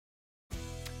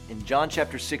In John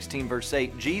chapter 16, verse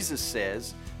 8, Jesus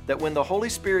says that when the Holy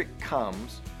Spirit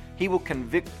comes, He will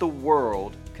convict the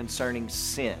world concerning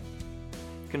sin.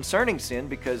 Concerning sin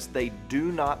because they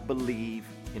do not believe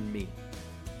in me.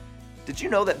 Did you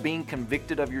know that being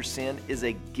convicted of your sin is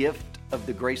a gift of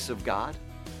the grace of God?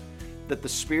 That the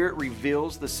Spirit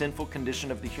reveals the sinful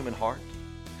condition of the human heart?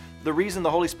 The reason the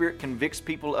Holy Spirit convicts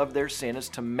people of their sin is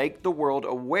to make the world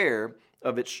aware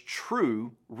of its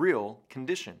true, real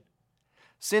condition.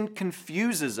 Sin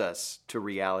confuses us to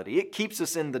reality. It keeps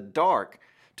us in the dark,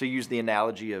 to use the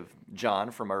analogy of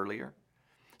John from earlier.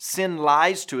 Sin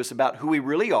lies to us about who we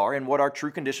really are and what our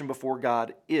true condition before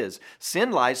God is.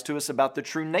 Sin lies to us about the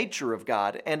true nature of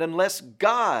God, and unless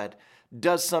God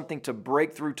does something to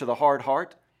break through to the hard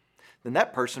heart, then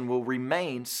that person will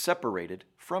remain separated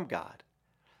from God.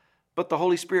 But the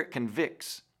Holy Spirit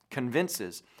convicts,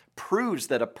 convinces, proves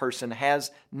that a person has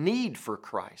need for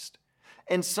Christ.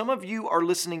 And some of you are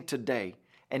listening today,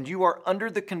 and you are under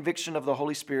the conviction of the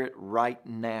Holy Spirit right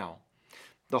now.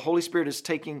 The Holy Spirit is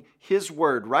taking His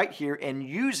word right here and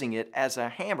using it as a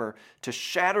hammer to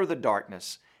shatter the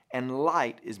darkness, and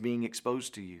light is being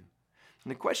exposed to you.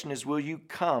 And the question is, will you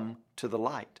come to the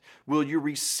light? Will you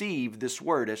receive this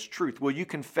word as truth? Will you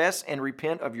confess and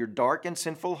repent of your dark and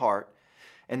sinful heart,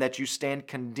 and that you stand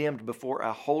condemned before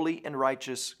a holy and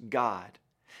righteous God,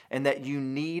 and that you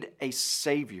need a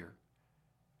Savior?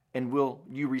 And will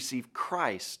you receive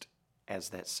Christ as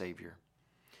that Savior?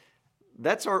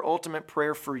 That's our ultimate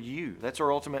prayer for you. That's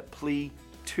our ultimate plea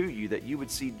to you, that you would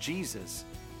see Jesus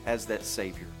as that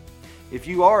Savior. If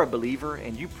you are a believer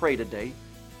and you pray today,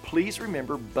 please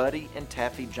remember Buddy and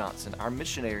Taffy Johnson, our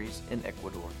missionaries in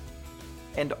Ecuador.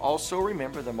 And also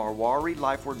remember the Marwari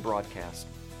Life Word broadcast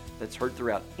that's heard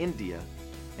throughout India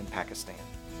and Pakistan.